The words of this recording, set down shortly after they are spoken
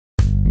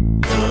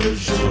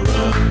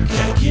Mjora,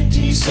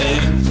 Kakintse,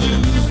 and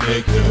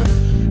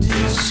Flouzemaker.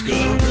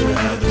 Discover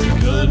how they're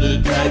gonna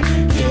die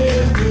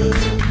together.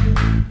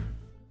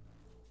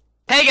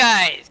 Hey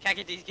guys,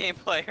 Kakintse game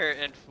player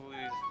and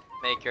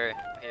Flouzemaker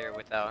here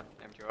with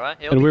Mjora.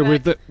 And we're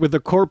with the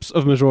corpse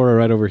of Mjora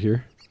right over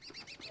here.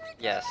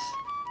 Yes.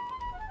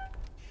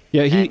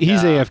 Yeah,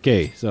 he's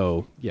AFK,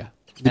 so yeah.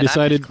 We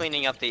decided. I'm just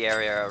cleaning up the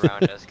area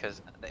around us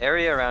because the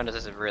area around us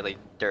is really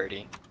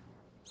dirty.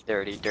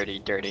 Dirty.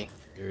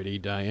 Dirty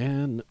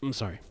Diane. I'm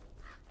sorry.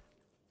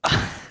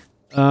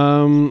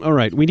 All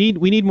right. We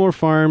need more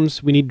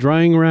farms. We need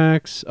drying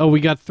racks. Oh, we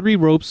got 3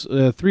 ropes.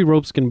 3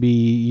 ropes can be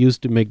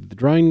used to make the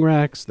drying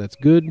racks. That's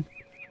good.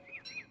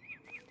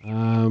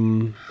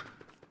 I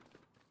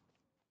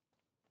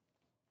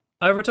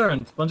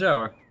returned.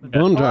 Bonjour. Okay.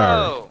 Bonjour.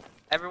 Hello,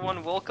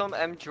 everyone. Welcome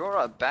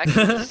Mjora back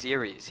to the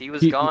series. He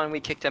was gone. We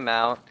kicked him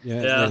out.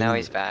 Yeah. And now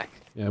he's back.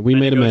 Yeah, we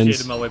made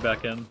amends. my way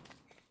back in.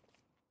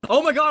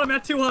 Oh my god, I'm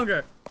at 2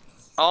 hunger.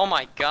 Oh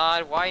my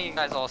god, why are you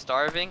guys all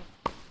starving?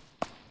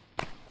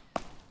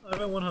 I'm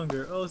at 1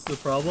 hunger. Oh, this is a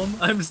problem.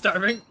 I'm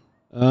starving.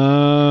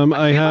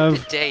 I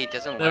have. The day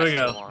doesn't There we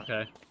last go. so long.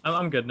 Okay,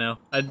 I'm good now.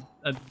 I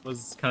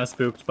was kind of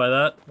spooked by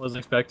that. Wasn't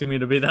expecting me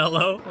to be that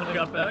low when I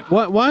got back.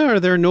 Why are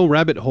there no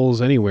rabbit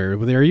holes anywhere?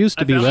 There used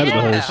to be rabbit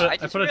holes. I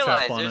just put a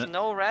trap realized on there's it.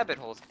 no rabbit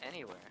holes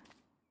anywhere.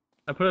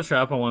 I put a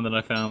trap on one that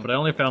I found, but I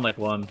only found like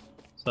 1.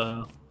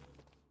 So.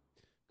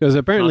 Because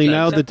apparently Okay.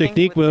 now the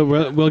technique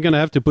we're gonna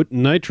have to put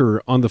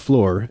nitro on the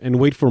floor and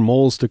wait for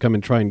moles to come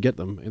and try and get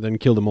them, and then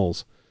kill the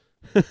moles.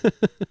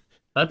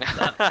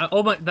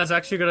 Oh my, that's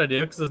actually a good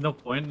idea because there's no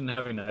point in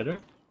having nitro.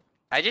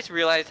 I just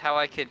realized how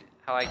I could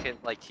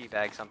like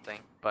teabag something,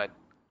 but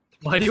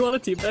Why do you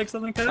want to teabag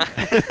something,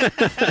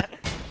 Kat?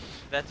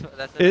 that's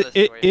another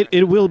story.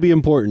 It will be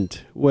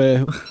important.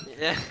 Well,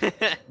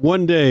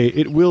 one day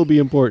it will be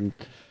important.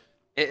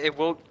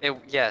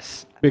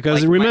 Yes. Because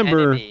like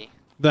remember,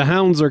 the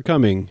hounds are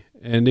coming,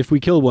 and if we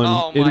kill one,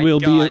 oh it will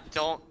God, be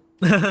don't,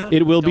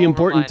 it will be don't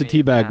important to remind me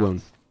of teabag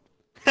one.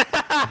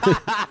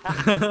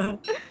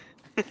 hounds.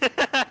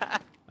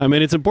 I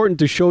mean, it's important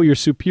to show your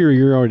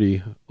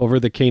superiority over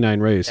the canine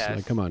race. Yes.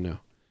 Like, come on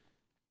now.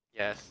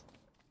 Yes.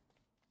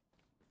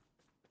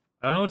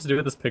 I don't know what to do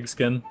with this pig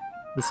skin.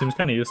 This seems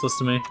kind of useless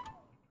to me.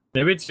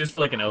 Maybe it's used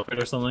for like an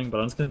outfit or something, but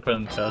I'm just gonna put it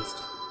in the chest.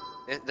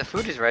 The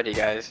food is ready,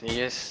 guys. You're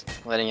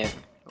just letting it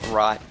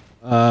rot.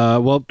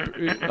 Well,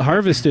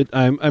 harvest it.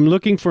 I'm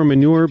looking for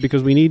manure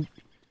because we need,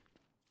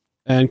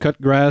 and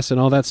cut grass and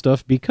all that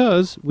stuff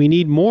because we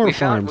need more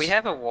farms. We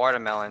have a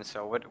watermelon,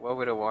 so what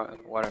would a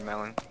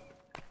watermelon?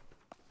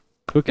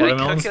 Cook it.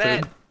 Watermelon's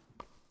that? good.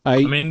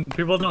 I mean,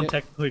 people don't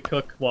technically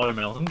cook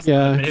watermelons.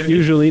 Yeah, but maybe.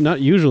 usually, not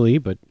usually,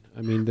 but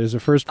I mean, there's a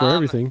first for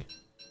everything.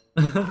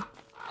 Can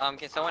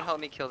someone help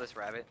me kill this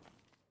rabbit?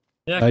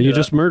 Yeah, You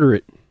just murder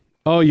it.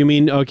 Oh, you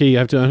mean, okay, you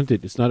have to hunt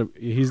it. It's not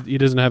he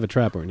doesn't have a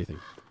trap or anything.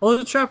 Oh,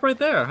 there's a trap right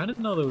there. I didn't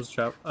know there was a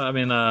trap. I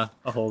mean, a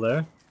hole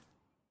there.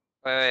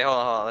 Wait, hold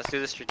on. Let's do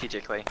this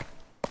strategically.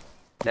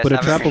 Put a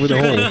trap over the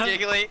hole.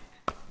 Strategically.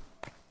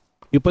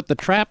 You put the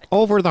trap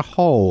over the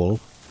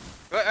hole.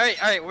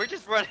 Alright, we're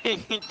just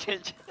running.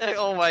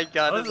 Oh my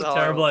god, That this was is a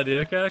terrible horrible.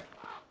 idea, Kak.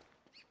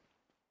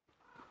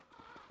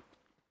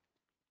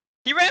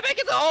 He ran back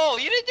in the hole!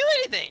 You didn't do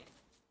anything!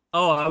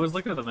 Oh, I was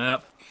looking at the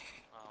map.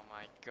 Oh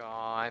my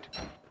god.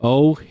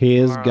 Oh,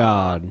 his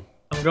God.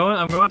 I'm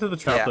going to the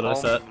trap that I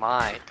set. Oh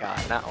my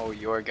god, not oh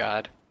your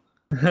god.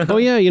 Oh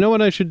yeah, you know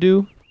what I should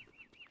do?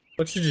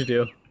 What should you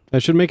do? I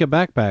should make a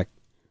backpack.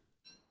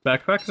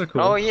 Backpacks are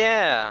cool. Oh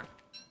yeah!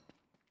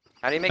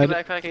 How do you make a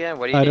backpack again?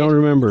 What do you I need? don't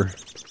remember.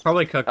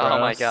 Probably cut grass. Oh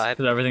my god.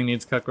 Because everything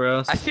needs cut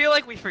grass. I feel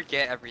like we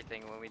forget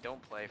everything when we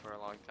don't play for a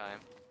long time.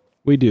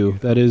 We do.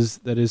 That is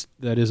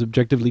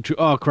objectively true.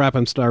 Oh crap,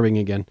 I'm starving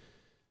again.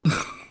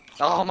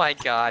 Oh my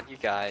god, you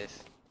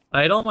guys.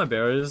 I ate all my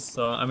berries,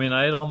 so I mean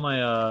I ate all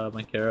my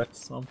my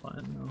carrots, so I'm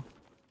fine now.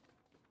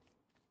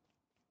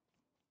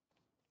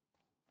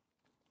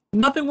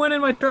 Nothing went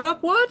in my trap.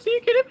 What? Are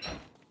you kidding me?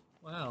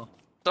 Wow.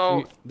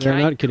 So, They're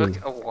can not I kidding.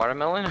 cook a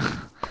watermelon?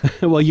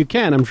 Well, you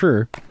can, I'm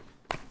sure.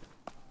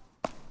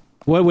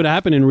 What would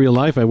happen in real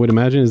life, I would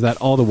imagine, is that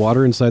all the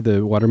water inside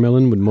the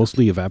watermelon would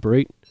mostly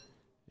evaporate,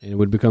 and it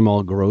would become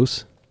all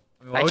gross.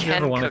 I mean, why I would you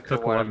ever can want to cook a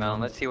cook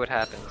watermelon. Let's see what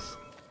happens.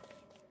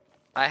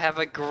 I have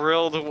a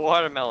grilled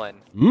watermelon.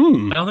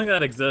 Mmm. I don't think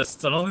that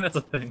exists. I don't think that's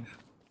a thing.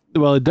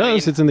 Well, it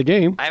does. mean, It's in the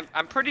game.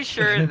 I'm pretty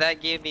sure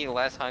that gave me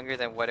less hunger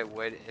than what it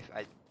would if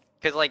I,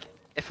 cause like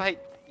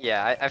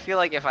I feel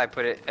like if I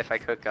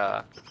cook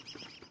a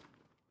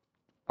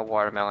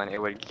watermelon,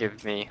 it would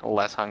give me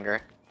less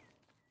hunger.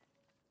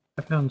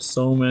 I found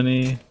so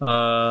many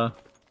Oh,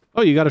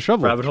 you got a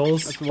shovel. rabbit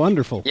holes. That's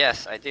wonderful.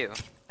 Yes, I do.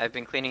 I've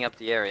been cleaning up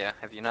the area.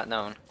 Have you not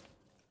known?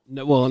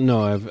 No, well,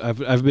 no,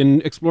 I've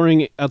been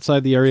exploring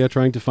outside the area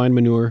trying to find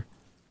manure.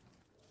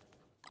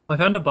 I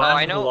found a Oh, biome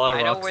I with a lot know. of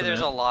I know rocks where in there's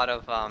it. a lot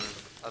of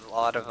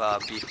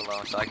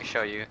beefalo, so I can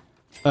show you.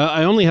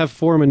 I only have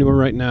 4 manure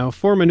right now.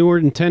 4 manure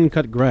and 10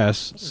 cut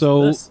grass.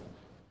 So This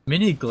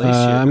mini glacier.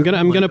 I'm Oh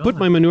gonna my put God.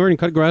 my manure and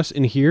cut grass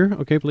in here.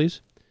 Okay,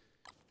 please.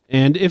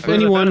 And if Oh,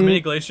 there's a anyone,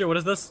 mini glacier. What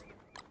is this?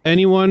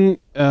 anyone,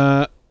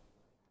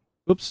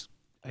 oops,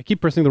 I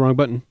keep pressing the wrong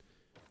button.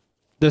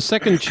 The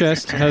second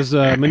chest has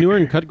manure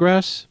and cut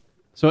grass.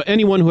 So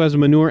anyone who has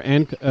manure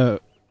and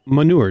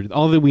manure,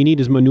 all that we need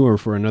is manure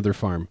for another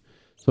farm.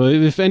 So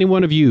if any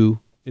one of you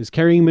is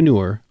carrying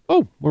manure,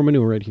 oh, more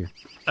manure right here.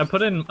 I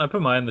put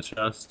mine in the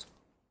chest.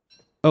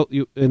 Oh,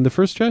 you in the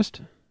first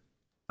chest?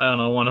 I don't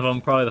know, one of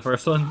them, probably the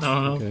first one. I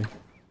don't know. Okay.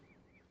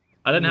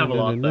 I didn't have a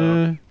lot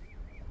though.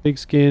 Pig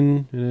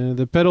skin.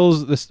 The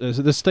petals,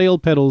 the stale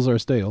petals are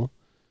stale.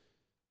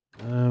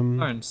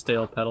 Aren't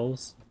stale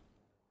petals.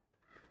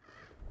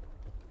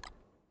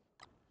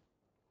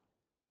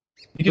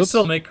 You can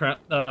still make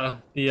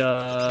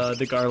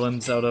the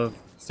garlands out of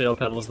stale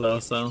petals though.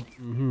 So.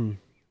 Mm-hmm.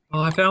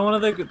 Oh, I found one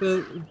of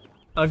the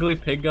ugly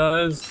pig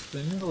guys.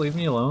 They need to leave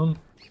me alone.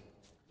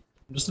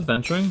 I'm just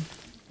adventuring.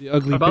 The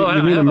ugly Oh, by pig. the way, You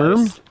I mean a have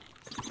merm? ice.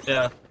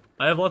 Yeah,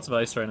 I have lots of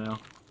ice right now.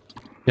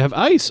 You have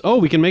ice. Oh,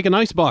 we can make an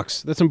ice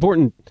box. That's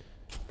important.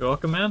 You're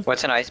welcome, man.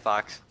 What's an ice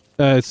box?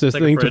 It's this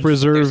like a thing to fridge.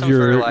 There's preserve some your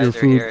fertilizer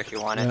food. here if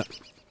you want it.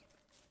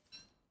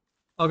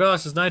 Oh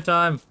gosh, it's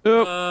nighttime.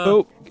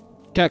 Oh,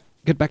 cat,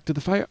 get back to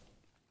the fire.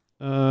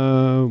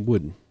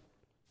 Wood.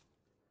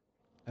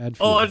 Add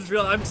food. Oh, I just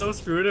realized I'm so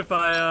screwed if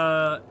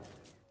I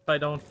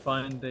don't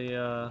find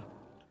the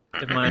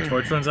if my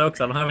torch runs out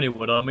because I don't have any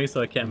wood on me,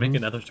 so I can't make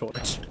another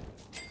torch.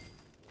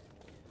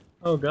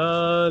 Oh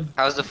god.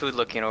 How's the food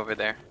looking over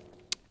there?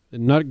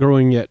 Not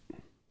growing yet.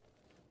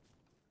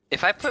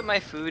 If I put my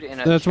food in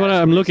a That's what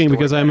chest, I'm would it looking store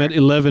because I'm at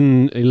better?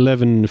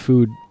 11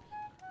 food.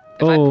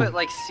 If I Oh, put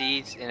like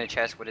seeds in a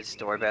chest, would it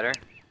store better?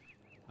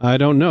 I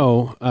don't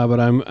know, but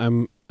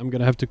I'm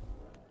gonna have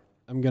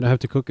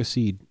to cook a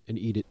seed and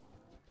eat it.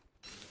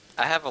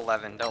 I have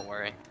 11. Don't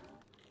worry.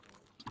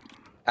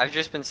 I've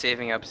just been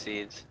saving up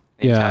seeds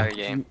the Yeah, entire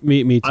game.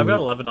 me too. I've got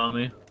 11 on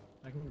me.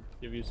 I can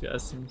give you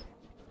guys some.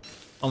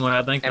 Oh my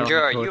god, thank you.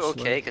 Mjora, are you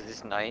okay? Because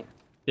it's night.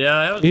 Yeah,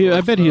 I have a I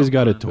torch, bet he has though.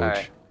 got a Yeah. torch.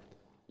 Alright.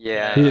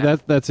 Yeah.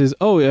 That's his.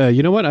 Oh,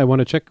 you know what? I want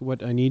to check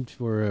what I need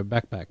for a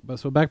backpack. But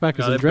so backpack is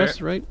Got a it,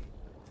 dress, right?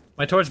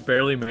 My torch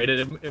barely made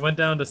it. It went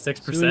down to Suin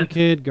 6%.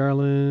 kit,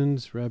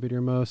 garlands, rabbit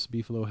earmuffs,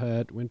 beefalo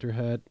hat, winter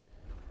hat,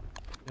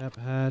 cap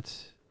hat,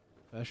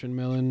 fashion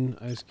melon,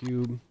 ice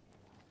cube,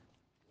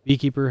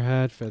 beekeeper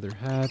hat, feather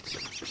hat.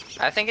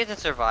 I think it's a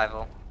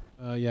survival.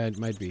 Yeah, it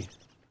might be.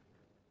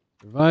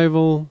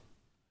 Survival.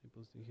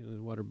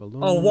 Water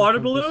balloon. Oh, water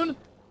compass, balloon?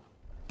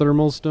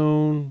 Thermal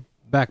stone.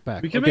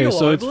 Backpack. We can Okay, make a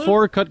so water it's balloon?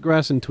 4 cut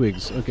grass and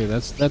twigs. Okay,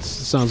 that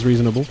sounds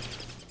reasonable.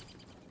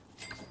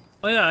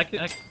 Oh yeah, I can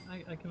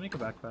make a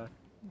backpack.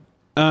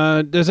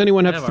 Does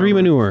anyone have have 3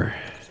 armor. manure?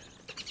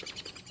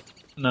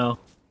 No.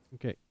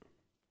 Okay.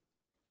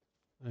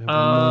 I have one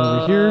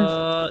over here.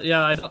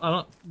 Yeah, I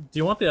don't. Do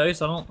you want the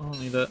ice? I don't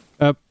need it.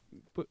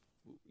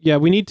 Yeah,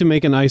 we need to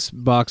make an ice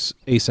box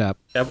ASAP.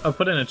 Yeah, I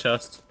put it in a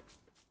chest.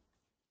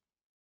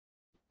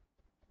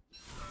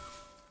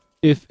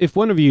 If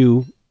one of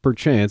you,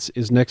 perchance,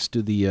 is next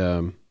to the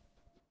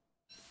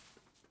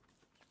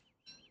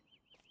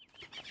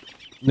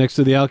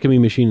alchemy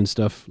machine and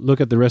stuff, look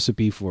at the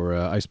recipe for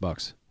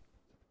icebox.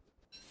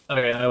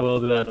 Okay, I will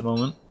do that in a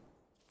moment.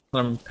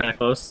 I'm kind of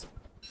close.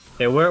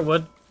 Okay,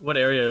 what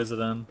area is it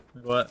in?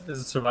 What is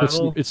it?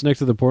 Survival? It's next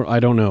to the port.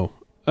 I don't know.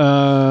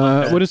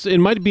 Okay. What is? It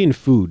might be in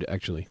food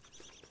actually.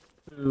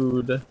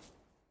 Food.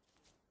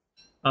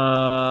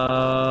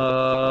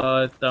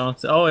 Don't.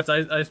 Oh, it's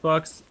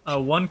icebox.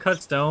 1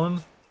 cut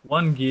stone,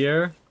 1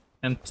 gear,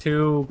 and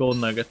 2 gold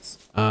nuggets.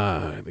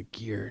 The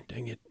gear.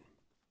 Dang it.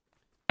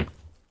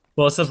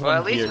 Well, it says Well, 1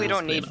 at least gear, we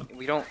don't just so you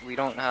need know. we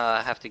don't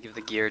have to give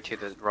the gear to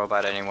the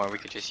robot anymore. We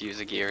could just use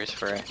the gears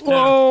for it. Whoa!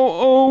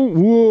 Oh!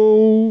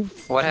 Whoa!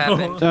 What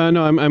happened?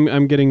 No,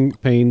 I'm getting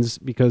pains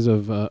because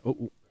of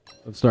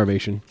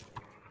starvation.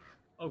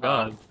 Oh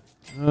god.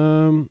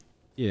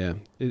 Yeah,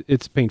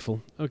 it's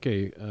painful.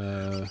 Okay.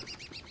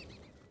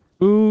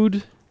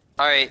 Food.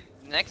 All right.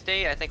 Next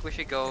day, I think we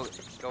should go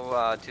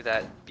to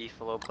that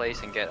beefalo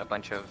place and get a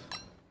bunch of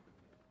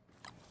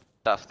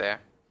stuff there.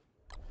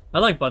 I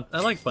like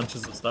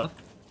bunches of stuff.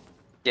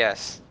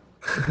 Yes.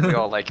 We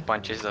all like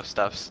bunches of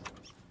stuffs.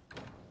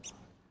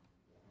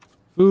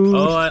 Food.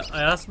 Oh, I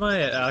asked my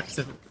axe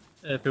if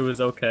it was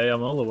okay.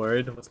 I'm a little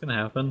worried. What's gonna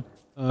happen?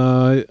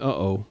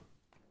 Uh-oh.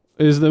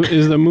 Is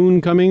the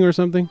moon coming or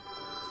something?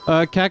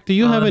 Cac, do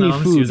you have any no, I'm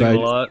just food using a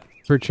lot.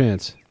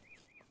 perchance?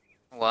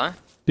 What?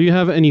 Do you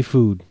have any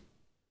food?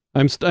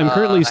 I'm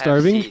currently I have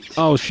starving. seeds.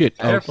 Oh shit.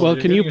 Oh, Careful, well,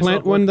 you're can you getting plant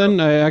yourself one worked then?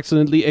 I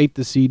accidentally ate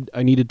the seed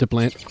I needed to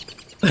plant.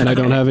 And I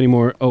don't have any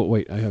more. Oh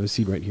wait, I have a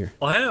seed right here.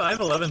 Well, I have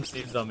 11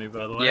 seeds on me,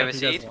 by the way. You have if a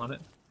you guys seed? want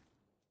it.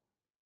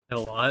 I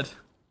have a lot.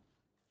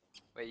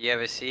 Wait, you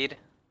have a seed?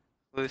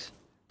 Loose?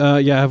 Yeah,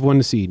 I have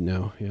 1 seed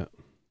now. Yeah.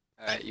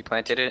 Alright, you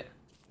planted it?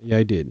 Yeah,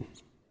 I did.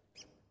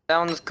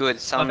 Sounds good, I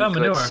sound got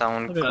good, manure.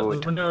 sound Look at that, good.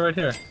 there's manure right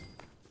here.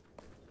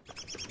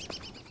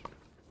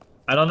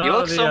 I don't know You how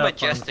look the, so farms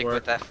majestic work.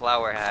 with that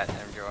flower hat,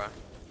 Mjora.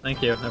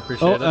 Thank you, I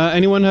appreciate Oh, it.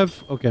 anyone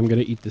have? Okay, I'm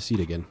gonna eat the seed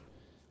again.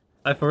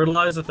 I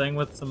fertilized the thing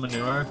with some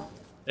manure.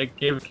 It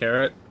gave a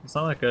carrot. It's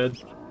not that good.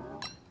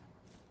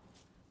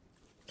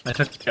 I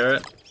took a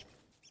carrot.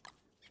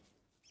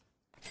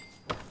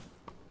 How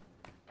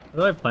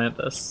do I plant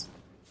this?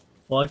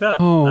 Well, like that.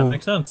 Oh. That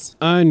makes sense.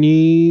 I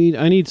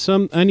need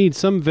some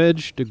veg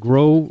to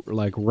grow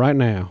like right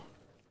now.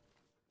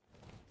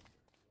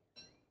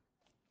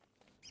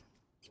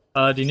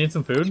 Do you need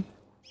some food?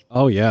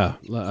 Oh yeah.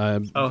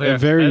 Oh, here.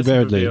 Very I have some food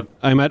for badly. you.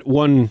 I'm at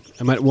one.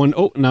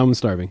 Oh, now I'm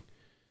starving.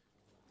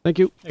 Thank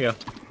you. There you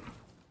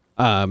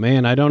go.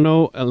 Man, I don't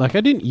know. Like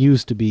I didn't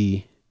used to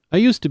be. I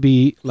used to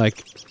be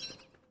like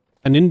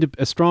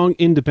a strong,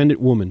 independent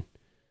woman,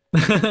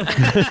 and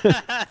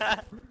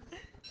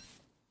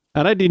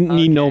I didn't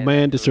need no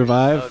man to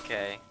survive.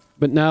 Okay.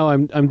 But now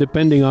I'm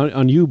depending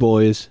on you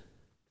boys.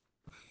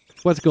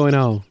 What's going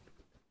on?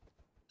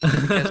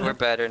 Because we're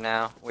better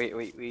now.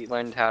 We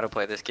learned how to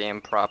play this game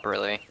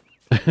properly.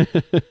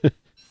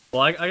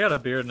 Well, I got a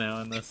beard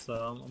now in this,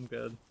 so I'm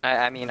good.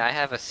 I mean, I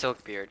have a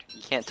silk beard.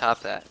 You can't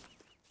top that.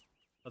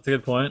 That's a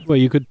good point. Well,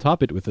 you could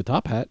top it with a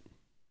top hat.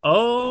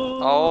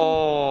 Oh!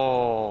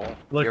 Oh!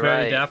 Look you're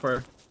very right.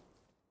 dapper.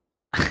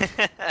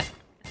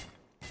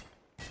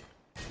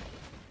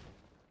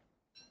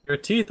 Your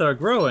teeth are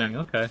growing,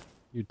 okay.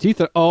 Your teeth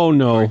are. Oh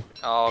no.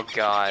 Oh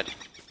god.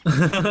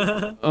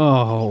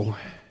 Oh.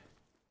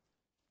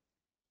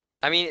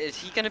 I mean, is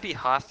he gonna be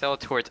hostile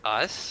towards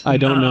us? I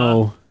don't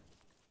know.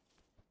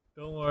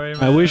 Don't worry,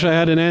 man. I wish I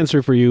had an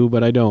answer for you,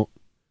 but I don't.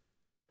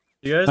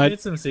 You guys need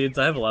some seeds?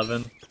 I have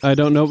 11. I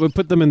don't know, but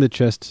put them in the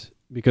chest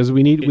because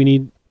we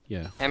need.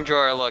 Yeah.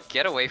 Mjora, look,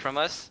 get away from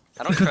us.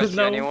 I don't trust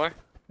No. you anymore. I'm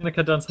gonna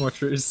cut down some more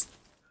trees.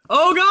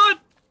 Oh god!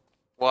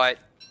 What?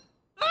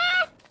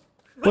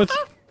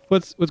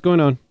 What's going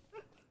on?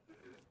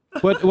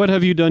 What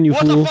have you done, you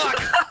What fool? the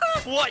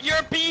fuck? What? You're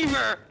a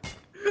beaver!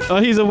 Oh,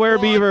 he's a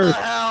werebeaver. What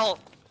the hell?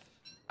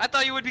 I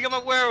thought you would become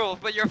a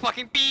werewolf, but you're a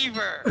fucking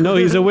beaver! No,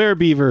 he's a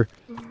werebeaver.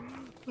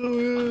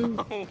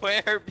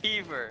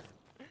 Werebeaver.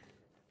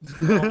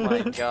 Oh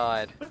my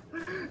god.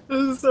 This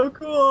is so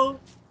cool!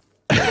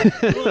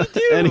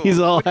 And he's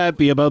all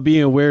happy about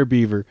being a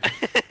werebeaver.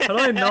 How do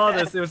I gnaw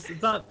this?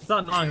 It's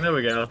not gnawing. There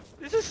we go.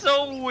 This is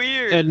so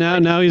weird. And now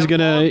Like, he's of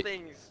gonna all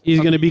things, he's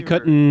a gonna be beaver.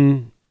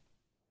 cutting.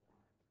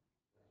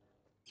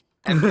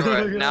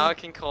 Mjora, now I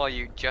can call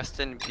you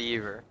Justin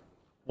Beaver.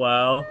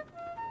 Wow.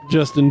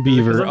 Justin Because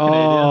Beaver. I'm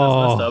Canadian,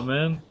 that's messed Oh, up,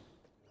 man.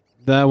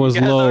 that was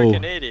You guys are low.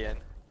 Canadian.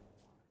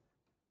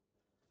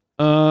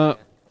 Uh, I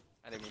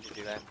didn't mean to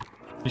do that.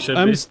 You should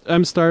be.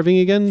 I'm starving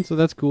again, so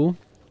that's cool.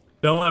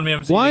 Don't mind me.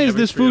 I'm Why eating is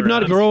every this tree food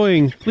not around.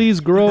 growing? Please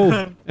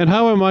grow. And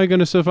how am I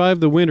gonna survive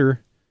the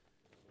winter?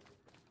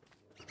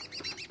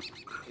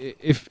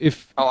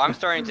 If Oh, I'm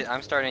starting to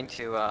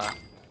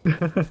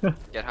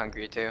get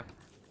hungry too.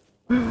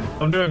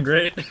 I'm doing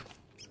great.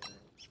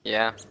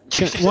 Yeah.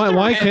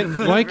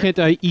 why can't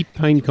I eat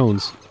pine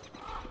cones?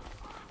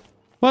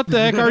 What the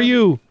heck are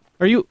you?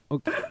 Are you? Oh.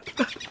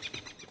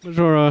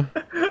 Mjora,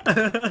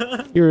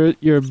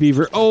 you're a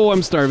beaver. Oh,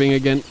 I'm starving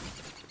again.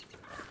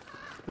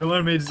 Don't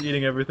mind me just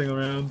eating everything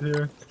around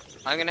here.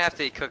 I'm gonna have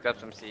to cook up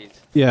some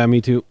seeds. Yeah,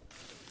 me too.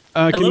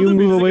 I Can love you the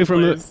move music away it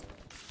from plays.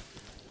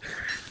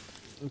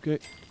 the? Okay.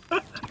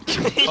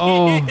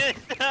 Oh.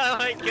 Oh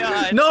my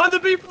god. No, the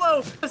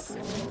beefalo! Yes.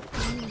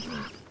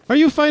 Are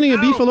you finding a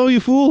beefalo, you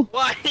fool?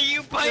 Why are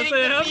you biting I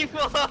the am.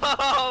 people?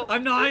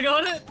 I'm gnawing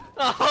on it.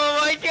 Oh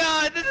my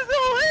god, this is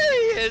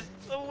hilarious!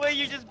 The way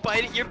you just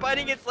bite it, you're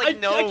biting its like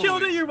nose. I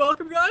killed it. You're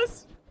welcome,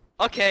 guys.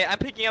 Okay, I'm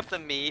picking up the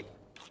meat.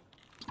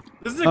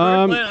 This is a great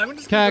plan. I'm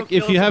just gonna Kak, go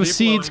if kill you some have beefalo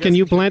seeds, and can get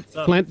you some plant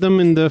stuff. them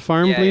in the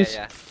farm, Yeah, please?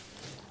 yeah.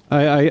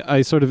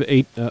 I sort of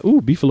ate.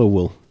 Ooh, beefalo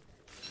wool.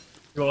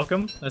 You're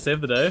welcome. I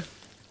saved the day.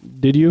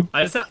 Did you?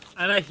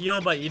 And I heal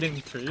by eating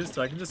trees,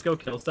 so I can just go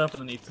kill stuff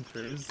and then eat some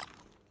trees.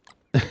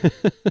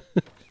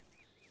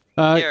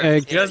 Here,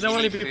 You guys know how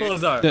many need beefalos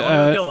food? are? I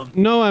wanna kill them.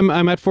 No,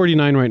 I'm at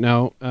 49 right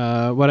now.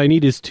 What I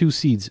need is 2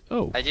 seeds.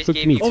 Oh, I just cooked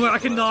gave meat. you Oh man, I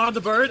can gnaw on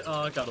the bird.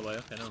 Oh, it got away.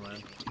 Okay, never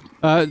mind.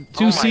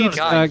 2 Oh my seeds.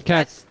 God,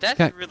 Kak. that's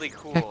Kak, really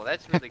cool. Kak,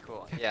 That's Kak. really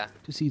cool. Yeah.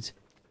 2 seeds.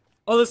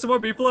 Oh, there's some more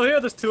beefalo here.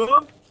 There's 2 of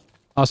them.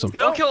 Awesome.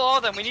 Don't kill all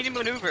of them. We need to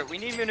maneuver. We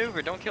need to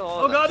maneuver. Don't kill all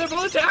Oh of them. god, they're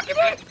both attacking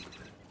me!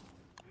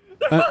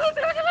 They're both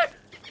attacking me!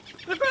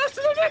 They're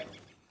faster than me!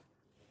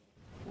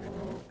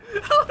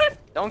 Help me!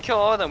 Don't kill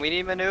all of them. We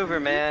need maneuver,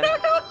 man.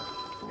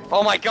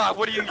 Oh my god,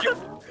 what are you?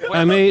 What I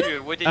did made you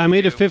do? What did I you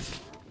made a do? 5th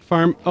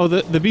farm. Oh,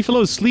 the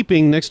beefalo is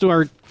sleeping next to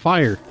our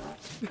fire.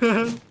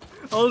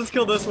 I'll just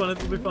kill this one.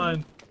 It'll be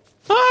fine.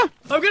 Ah!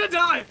 I'm gonna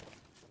die!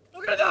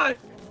 I'm gonna die!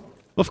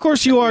 Of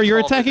course you are. You're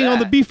fault is attacking all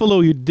the that?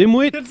 beefalo, you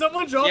dimwit. Can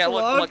someone drop Yeah, a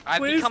look, log, look. I've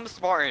please? become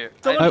smarter.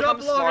 Someone I've drop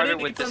become a log, I smarter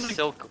need with the something.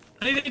 silk.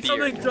 I need to eat beard.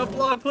 something. Drop a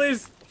log,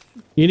 please.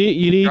 You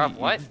need Drop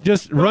what?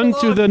 just Drop run a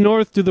to log. the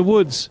north to the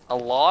woods. A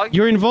log?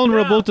 You're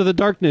invulnerable Yeah. to the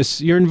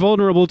darkness. You're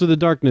invulnerable to the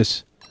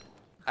darkness.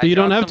 I So you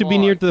don't dropped have to some be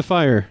near logs. to the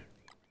fire.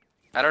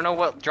 I don't know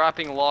what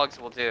dropping logs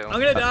will do. I'm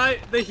gonna die.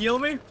 They heal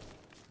me. And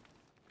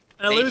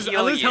I They lose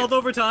heal you. health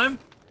over time.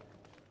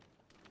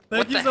 Thank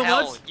What you the so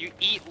hell? much. You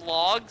eat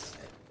logs?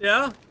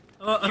 Yeah.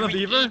 I'm a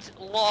You beaver. eat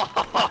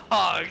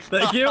logs.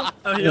 Thank you.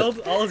 I'm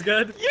healed. All is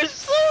good. You're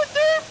so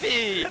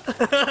derpy.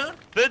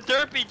 The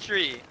derp derpy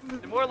tree.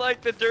 More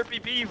like the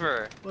derpy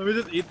beaver. Let me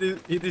just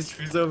eat these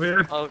trees over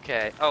here.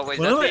 Okay. Oh wait,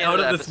 When that's am the I end out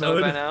of the of this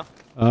episode by mode?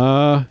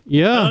 now.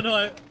 Yeah. I don't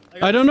know.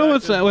 I don't know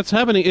what's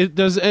happening. It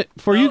does it,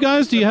 for you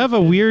guys. Do you have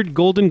a weird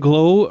golden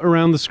glow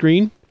around the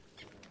screen?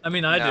 I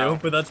mean, I No. do,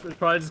 but that's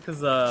probably just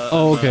because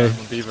Oh, okay.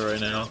 I'm a beaver right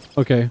now.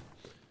 Okay.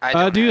 I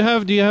don't Do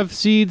you have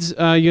seeds?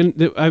 I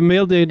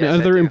mailed Yes, I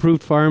another do.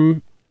 improved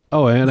farm.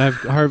 Oh, and I've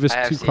harvested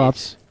I have 2 seeds.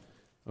 crops.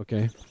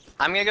 Okay.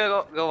 I'm gonna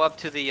go up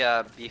to the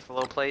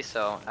beefalo place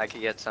so I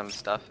could get some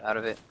stuff out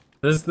of it.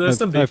 There's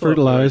some I beefalo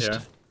fertilized. right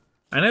here.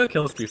 I know it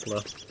kills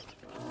beefalo.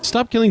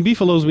 Stop killing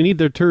beefalos. We need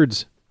their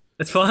turds.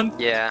 It's fun.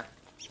 Yeah.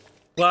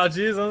 Wow,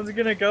 geez, I'm just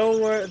gonna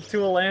go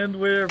to a land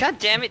where. God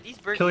damn it, these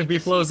birds Killing eat the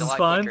beefaloes seeds a is lot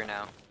fine. quicker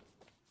now.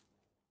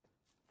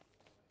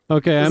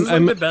 Okay, This is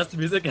like the best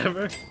music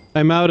ever.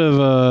 I'm out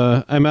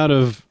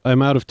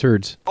of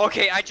turds.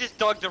 Okay, I just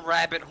dug the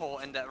rabbit hole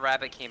and that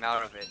rabbit came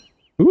out of it.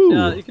 Ooh.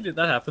 Yeah, you can do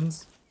that.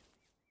 Happens.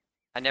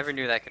 I never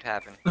knew that could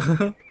happen.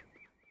 I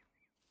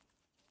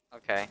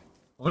Okay.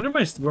 wonder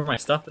where my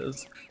stuff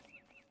is.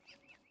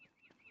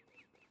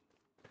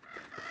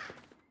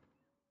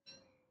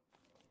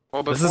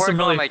 Well, This is before I some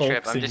go on really my trip,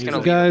 I'm folksy just gonna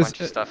music. leave Guys, a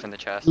bunch of stuff in the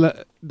chest.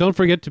 Don't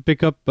forget to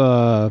pick up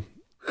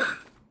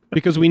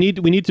because we need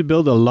to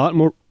build a lot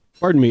more.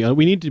 Pardon me.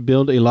 We need to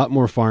build a lot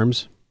more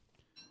farms.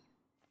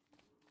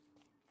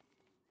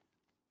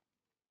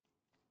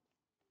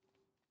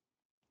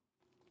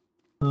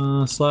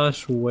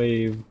 Slash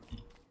wave.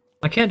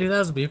 I can't do that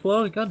as a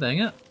beefalo. God dang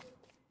it.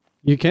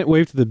 You can't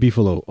wave to the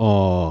beefalo.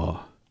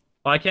 Oh.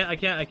 Oh, I can't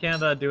do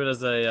it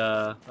as a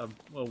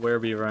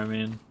werebeaver. I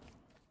mean,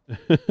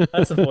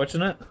 that's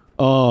unfortunate.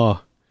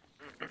 Oh.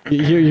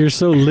 You're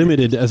so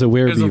limited as a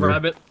Here's a werebeaver.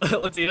 rabbit.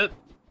 Let's eat it.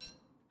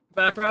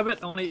 Back rabbit.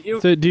 I want to eat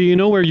you. So, do you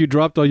know where you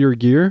dropped all your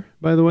gear,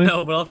 by the way?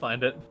 No, but I'll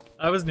find it.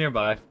 I was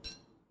nearby.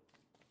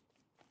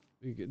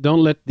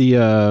 Don't let the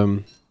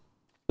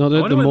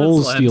wonder where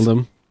moles this steal lands.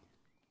 them.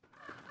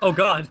 Oh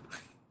God,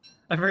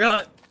 I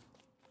forgot.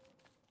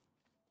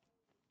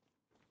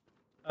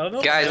 I don't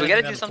know. Guys, we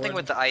gotta do That's something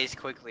important. with the ice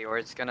quickly, or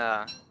it's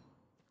gonna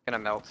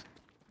melt.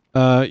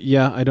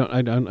 Yeah, I don't.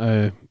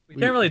 We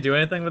can't really do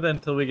anything with it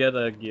until we get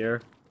a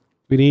gear.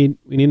 We need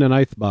an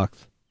ice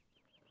box.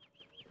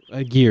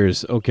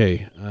 Gears.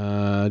 Okay.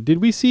 Did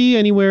we see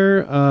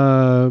anywhere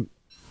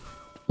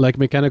like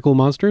mechanical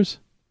monsters?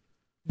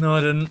 No,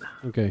 I didn't.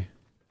 Okay.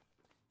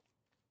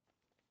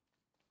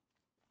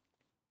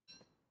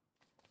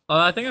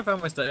 I think I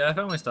found my stuff. Yeah, I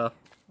found my stuff.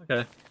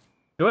 Okay.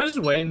 Do I just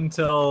wait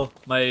until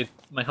my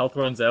health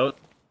runs out?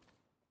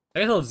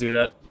 I guess I'll just do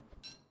that.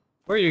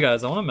 Where are you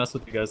guys? I want to mess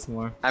with you guys some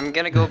more. I'm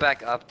gonna go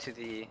back up to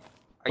the.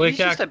 Are Wait, you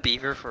just Kak- a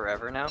beaver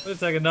forever now? Wait a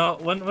second. No,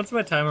 once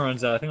my timer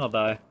runs out, I think I'll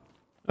die.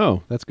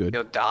 Oh, that's good.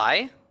 You'll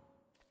die?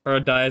 Or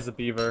die as a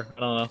beaver. I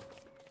don't know.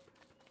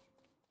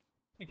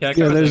 Hey, Kak,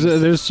 Yeah, how are things?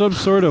 there's some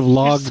sort of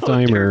log so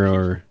timer dirty.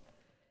 or.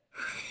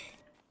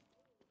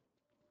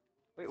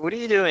 Wait, what are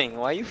you doing?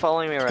 Why are you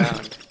following me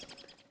around?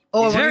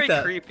 Oh, He's I like very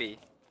that. creepy.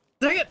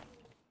 Dang it!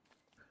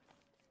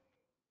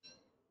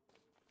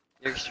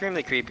 You're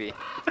extremely creepy.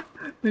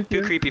 Thank Too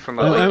you. creepy for Oh,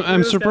 my I'm- liking. Look at this, Kak,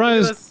 look at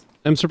surprised- this.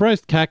 I'm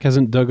surprised Kak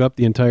hasn't dug up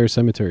the entire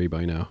cemetery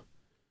by now.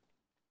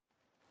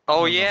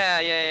 Oh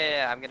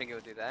yeah. I'm gonna go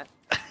do that.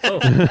 Oh,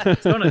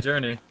 let's go on a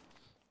journey.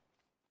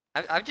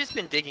 I've just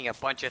been digging a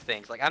bunch of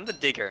things. Like I'm the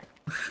digger.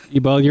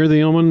 Ebal, you're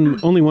the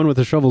only one with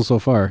a shovel so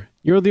far.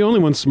 You're the only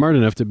one smart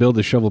enough to build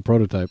a shovel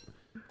prototype.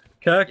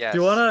 Kak, Yes. do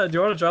you wanna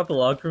drop the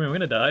log for me? I'm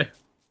gonna die.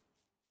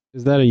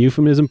 Is that a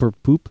euphemism for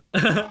poop?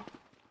 Thank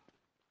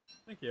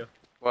you.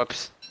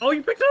 Whoops. Oh,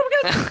 you picked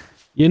it up again?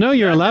 You know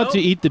you're Yeah, allowed no. to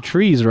eat the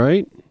trees,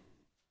 right?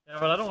 Yeah,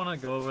 but I don't want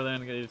to go over there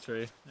and get you a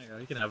tree. There you go.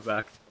 You can have it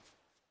back.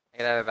 I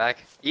can have it back.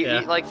 Eat,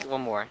 Yeah. eat like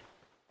one more.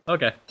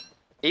 Okay.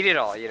 Eat it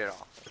all. Eat it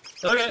all.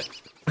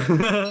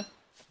 Okay.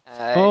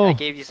 Oh. I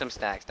gave you some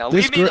snacks. Now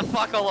This leave me the gra-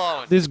 fuck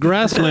alone. This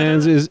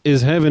grasslands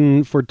is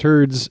heaven for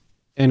turds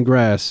and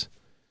grass.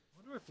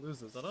 I wonder where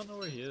Fluz is. I don't know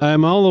where he is.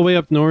 I'm all the way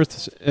up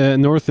north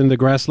in the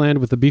grassland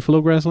with the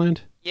beefalo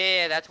grassland.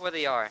 Yeah, that's where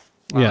they are.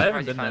 Yeah. I'm I surprised haven't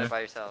you been found there. it by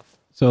yourself.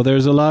 So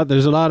there's a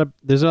lot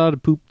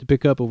of poop to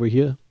pick up over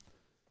here.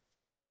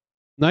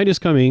 Night is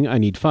coming. I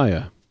need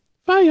fire.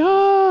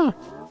 Fire!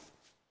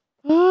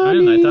 Right,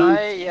 nighttime.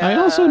 I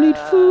also need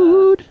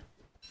food.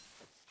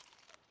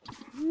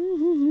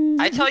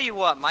 I tell you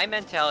what, my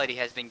mentality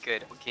has been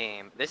good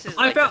game. This is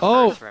I like the found-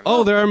 Oh, first for me.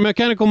 oh, there are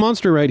mechanical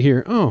monster right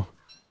here. Oh,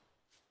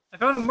 I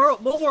found a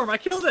mole worm. I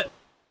killed it.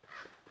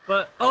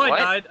 But I What?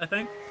 died. I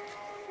think.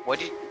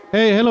 What'd you?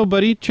 hey, hello,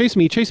 buddy. Chase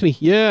me, chase me.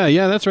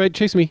 Yeah, that's right.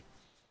 Chase me,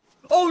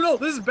 Oh no,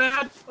 this is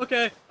bad.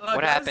 Okay.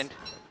 What guys, happened?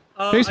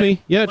 chase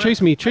me. Yeah,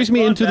 chase me. Chase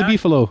me into the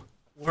beefalo.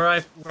 Where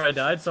I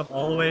died, so I'm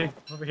all the way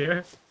over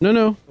here,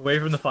 No. away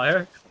from the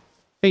fire.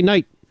 Hey,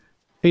 Night.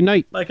 Hey,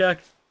 Night. Bye, Kak.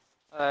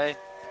 Hi.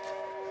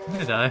 I'm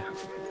gonna die.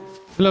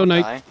 Hello,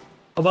 Night. Hi.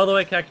 Oh, by the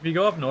way, Kak, if you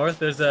go up north,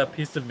 there's a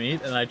piece of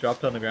meat, and I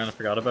dropped it on the ground and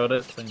forgot about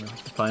it, so you know,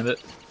 find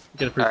it.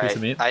 Get a free piece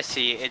of meat. I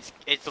see. It's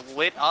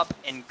lit up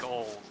in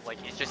gold. Like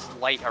it's just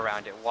light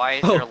around it. Why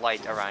is Oh. there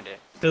light around it?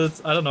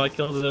 Cause I don't know, I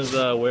killed it as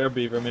a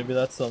werebeaver. Maybe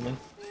that's something.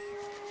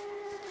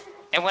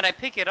 And when I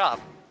pick it up,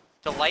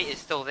 the light is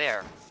still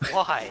there.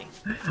 Why?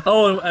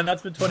 Oh, and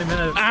that's been 20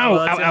 minutes. Ow! Oh,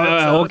 Ow! that's Ow! it, Ow!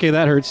 so- Okay,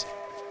 that hurts.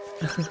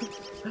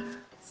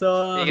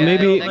 So Yeah,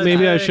 Maybe next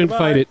maybe I time. shouldn't Goodbye.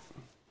 fight it.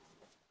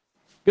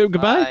 Goodbye.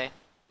 Bye.